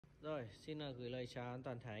Rồi, xin gửi lời chào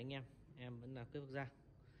toàn thể anh em. Em vẫn là Quyết Bắc Giang.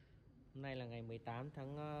 Hôm nay là ngày 18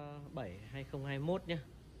 tháng 7 2021 nhé.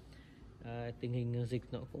 Tình hình dịch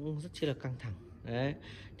nó cũng rất chi là căng thẳng. Đấy.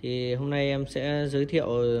 Thì hôm nay em sẽ giới thiệu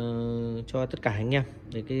cho tất cả anh em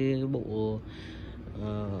về cái bộ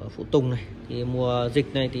phụ tùng này. Thì mùa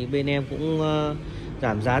dịch này thì bên em cũng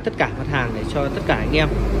giảm giá tất cả mặt hàng để cho tất cả anh em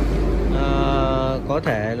có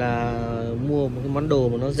thể là mua một cái món đồ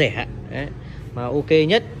mà nó rẻ đấy, mà ok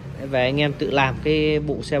nhất về anh em tự làm cái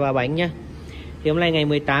bộ xe 3 bánh nhá. Thì hôm nay ngày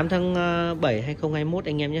 18 tháng 7 2021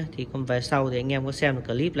 anh em nhé. Thì còn về sau thì anh em có xem được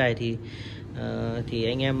clip này thì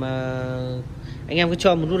anh em cứ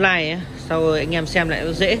cho một nút like ấy. Sau rồi anh em xem lại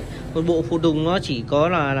nó dễ. Một bộ phụ tùng nó chỉ có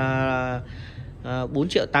là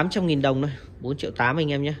 4.800.000 đồng thôi, 4.800.000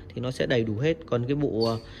 anh em nhé, thì nó sẽ đầy đủ hết. Còn cái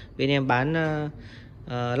bộ bên em bán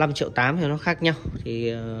 5.800.000 thì nó khác nhau.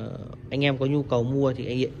 Thì anh em có nhu cầu mua thì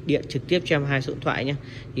anh điện trực tiếp cho em 2 số điện thoại nhé.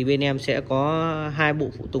 Thì bên em sẽ có 2 bộ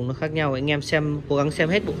phụ tùng nó khác nhau. Anh em xem, cố gắng xem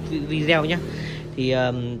hết bộ video nhé. Thì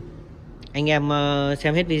anh em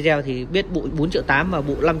xem hết video thì biết bộ 4.800.000 và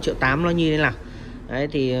bộ 5.800.000 nó như thế nào. Đấy,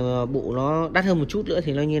 thì bộ nó đắt hơn một chút nữa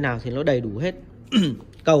thì nó như thế nào, thì nó đầy đủ hết.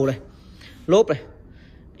 Cầu này, lốp này,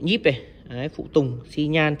 nhíp này, đấy, phụ tùng, xi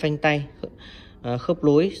nhan, phanh tay, khớp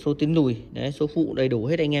nối, số tiến lùi, đấy, số phụ đầy đủ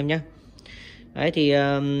hết anh em nhé. Đấy thì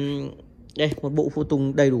đây một bộ phụ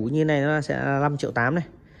tùng đầy đủ như này nó sẽ là 5.800.000 này.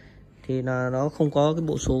 Thì nó không có cái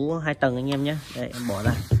bộ số 2 tầng anh em nhé. Đây em bỏ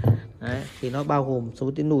ra. Đấy, thì nó bao gồm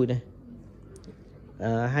số tiến lùi này,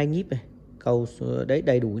 2 nhíp này, cầu đấy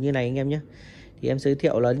đầy đủ như này anh em nhé. Thì em giới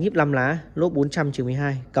thiệu là nhíp 5 lá, lốp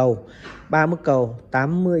 400/12, cầu 3 mức cầu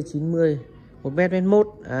 80 90 1m1,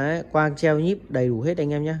 đấy, quang treo nhíp đầy đủ hết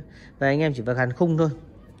anh em nhé. Và anh em chỉ phải gắn khung thôi.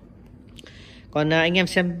 Còn anh em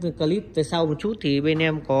xem clip về sau một chút thì bên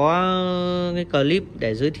em có cái clip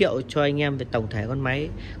để giới thiệu cho anh em về tổng thể con máy,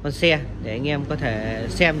 con xe để anh em có thể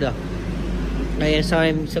xem được. Đây sau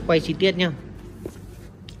em sẽ quay chi tiết nhá.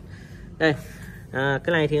 Đây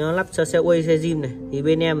cái này thì nó lắp cho xe quay, xe gym này. Thì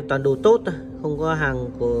bên em toàn đồ tốt thôi, không có hàng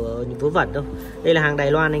của những vớ vẩn đâu. Đây là hàng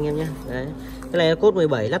Đài Loan anh em nhé. Đấy. Cái này là cốt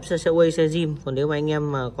 17 lắp cho xe quay, xe gym. Còn nếu mà anh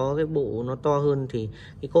em mà có cái bộ nó to hơn thì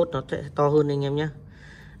cái cốt nó sẽ to hơn anh em nhé.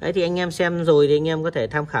 Đấy thì anh em xem rồi thì anh em có thể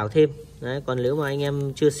tham khảo thêm. Đấy, còn nếu mà anh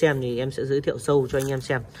em chưa xem thì em sẽ giới thiệu sâu cho anh em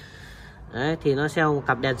xem. Đấy thì nó sẽ một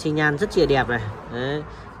cặp đèn xi nhan rất chia đẹp này. Đấy.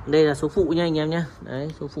 Đây là số phụ nha anh em nhé. Đấy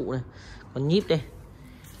số phụ này. Còn nhíp đây,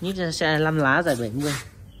 nhíp sẽ 5 lá dài 70.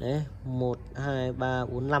 Đấy 1 2 3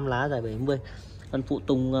 4 5 lá dài 70. Còn phụ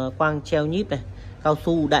tùng quang treo nhíp này, cao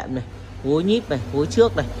su đệm này, gối nhíp này, gối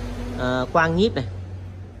trước này, quang nhíp này.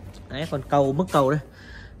 Đấy, còn cầu, mức cầu đây.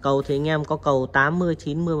 Cầu thì anh em có cầu 80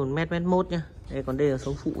 90 1m1 nhá. Đây còn đây là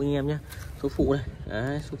số phụ anh em nhé. Số phụ này.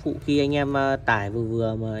 Đấy, số phụ khi anh em tải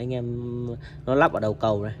vừa mà anh em nó lắp ở đầu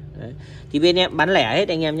cầu này. Đấy. Thì bên em bán lẻ hết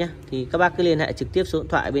anh em nhé. Thì các bác cứ liên hệ trực tiếp số điện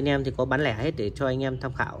thoại bên em thì có bán lẻ hết để cho anh em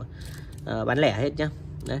tham khảo. Bán lẻ hết nhá.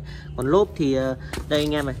 Đấy. Còn lốp thì đây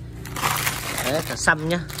anh em này. Đấy, cả xăm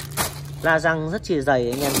nhá. La răng rất chia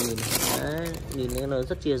dày anh em nhìn. Đấy, nhìn nó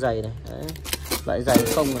rất chia dày này. Đấy. Loại dày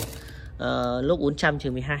không này. Lốp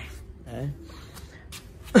 400/12. Đấy.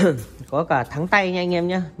 Có cả thắng tay nha anh em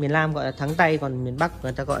nhé. Miền Nam gọi là thắng tay, còn miền Bắc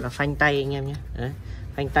người ta gọi là phanh tay anh em nhé. Đấy.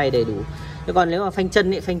 Phanh tay đầy đủ. Thế còn nếu mà phanh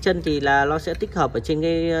chân ấy, phanh chân thì là nó sẽ tích hợp ở trên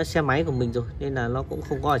cái xe máy của mình rồi, nên là nó cũng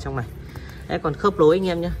không có ở trong này. Đấy, còn khớp nối anh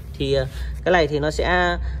em nhé. Thì cái này thì nó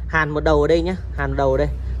sẽ hàn một đầu ở đây nhé, hàn một đầu ở đây.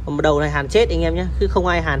 Còn một đầu này hàn chết anh em nhé, chứ không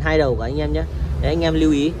ai hàn 2 đầu cả anh em nhé. Đấy anh em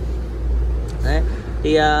lưu ý. Đấy.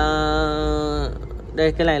 Thì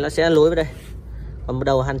đây cái này nó sẽ nối vào đây. Còn một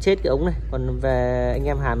đầu hàn chết cái ống này. Còn về anh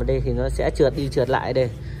em hàn vào đây thì nó sẽ trượt đi trượt lại đây.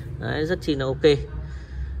 Đấy, rất chi là ok.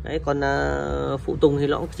 Đấy, còn phụ tùng thì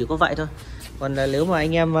nó cũng chỉ có vậy thôi. Còn nếu mà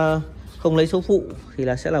anh em không lấy số phụ thì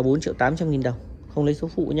là sẽ là 4.800.000 đồng. Không lấy số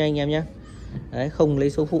phụ nha anh em nhé. Đấy, không lấy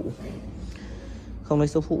số phụ. Không lấy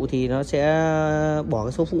số phụ thì nó sẽ bỏ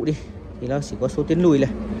cái số phụ đi. Thì nó chỉ có số tiến lùi này.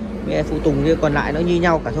 Nghe phụ tùng như còn lại nó như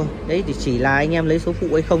nhau cả thôi. Đấy thì chỉ là anh em lấy số phụ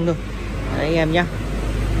hay không thôi. Đấy, anh em nhé.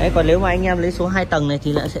 Đấy, còn nếu mà anh em lấy số 2 tầng này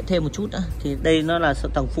thì lại sẽ thêm một chút nữa. Thì đây nó là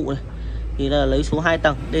tầng phụ này. Thì là lấy số 2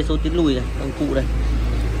 tầng. Đây số tiến lùi này, tầng phụ này.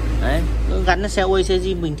 Đấy, nó gắn xe quay, xe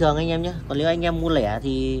gym bình thường anh em nhé. Còn nếu anh em mua lẻ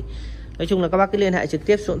thì nói chung là các bác cứ liên hệ trực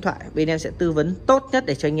tiếp số điện thoại, bên em sẽ tư vấn tốt nhất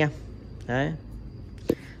để cho anh em. Đấy.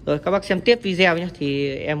 Rồi các bác xem tiếp video nhé.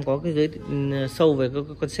 Thì em có cái giới sâu về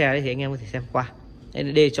con xe đấy thì anh em có thể xem qua.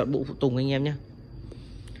 Đây chọn bộ phụ tùng anh em nhé.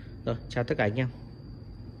 Rồi chào tất cả anh em.